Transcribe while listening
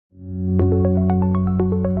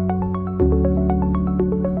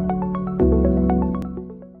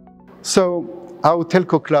So our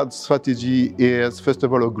Telco Cloud strategy is, first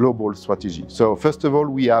of all, a global strategy. So first of all,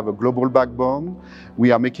 we have a global backbone.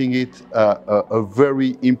 We are making it a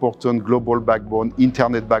very important global backbone,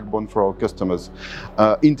 internet backbone for our customers.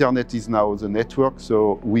 Internet is now the network,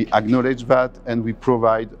 so we acknowledge that, and we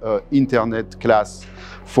provide internet class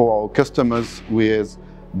for our customers with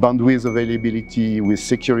bandwidth availability, with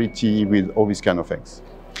security, with all these kind of things.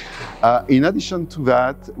 In addition to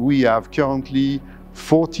that, we have currently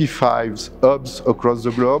 45 hubs across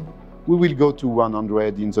the globe. We will go to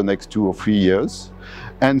 100 in the next 2 or 3 years.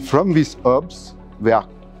 And from these hubs, they are,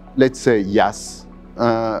 let's say, IaaS,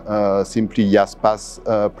 simply IaaS PaaS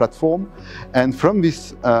platform. And from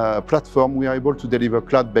this platform, we are able to deliver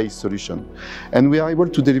cloud-based solution. And we are able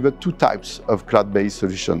to deliver 2 types of cloud-based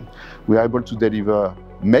solution. We are able to deliver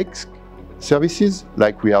MEC services,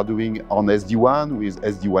 like we are doing on SD-WAN with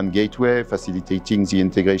SD-WAN Gateway, facilitating the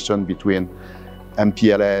integration between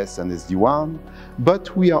MPLS and SD-WAN,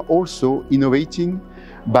 but we are also innovating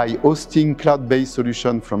by hosting cloud-based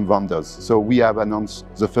solutions from vendors. So we have announced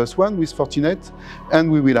the first one with Fortinet,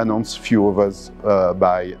 and we will announce a few others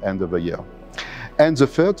by end of the year. And the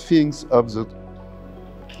third thing of the,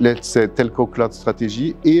 let's say, Telco Cloud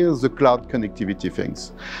strategy is the cloud connectivity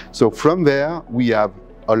things. So from there, we have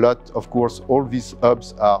a lot, of course, all these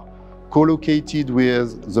hubs are co-located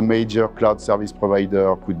with the major cloud service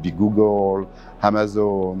provider, could be Google,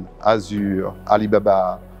 Amazon, Azure,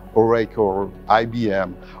 Alibaba, Oracle,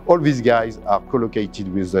 IBM. All these guys are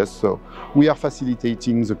co-located with us. So we are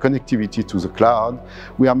facilitating the connectivity to the cloud.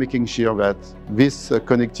 We are making sure that this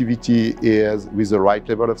connectivity is with the right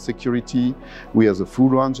level of security. We have the full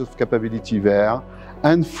range of capability there.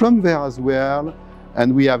 And from there as well,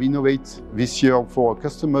 and we have innovated this year for our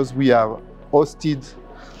customers, we have hosted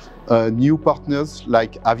new partners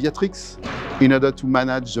like Aviatrix in order to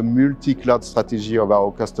manage the multi-cloud strategy of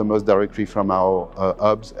our customers directly from our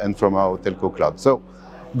hubs and from our Telco Cloud. So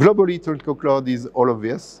globally, Telco Cloud is all of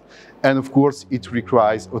this. And of course, it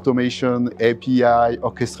requires automation, API,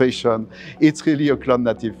 orchestration. It's really a cloud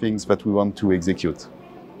native things that we want to execute.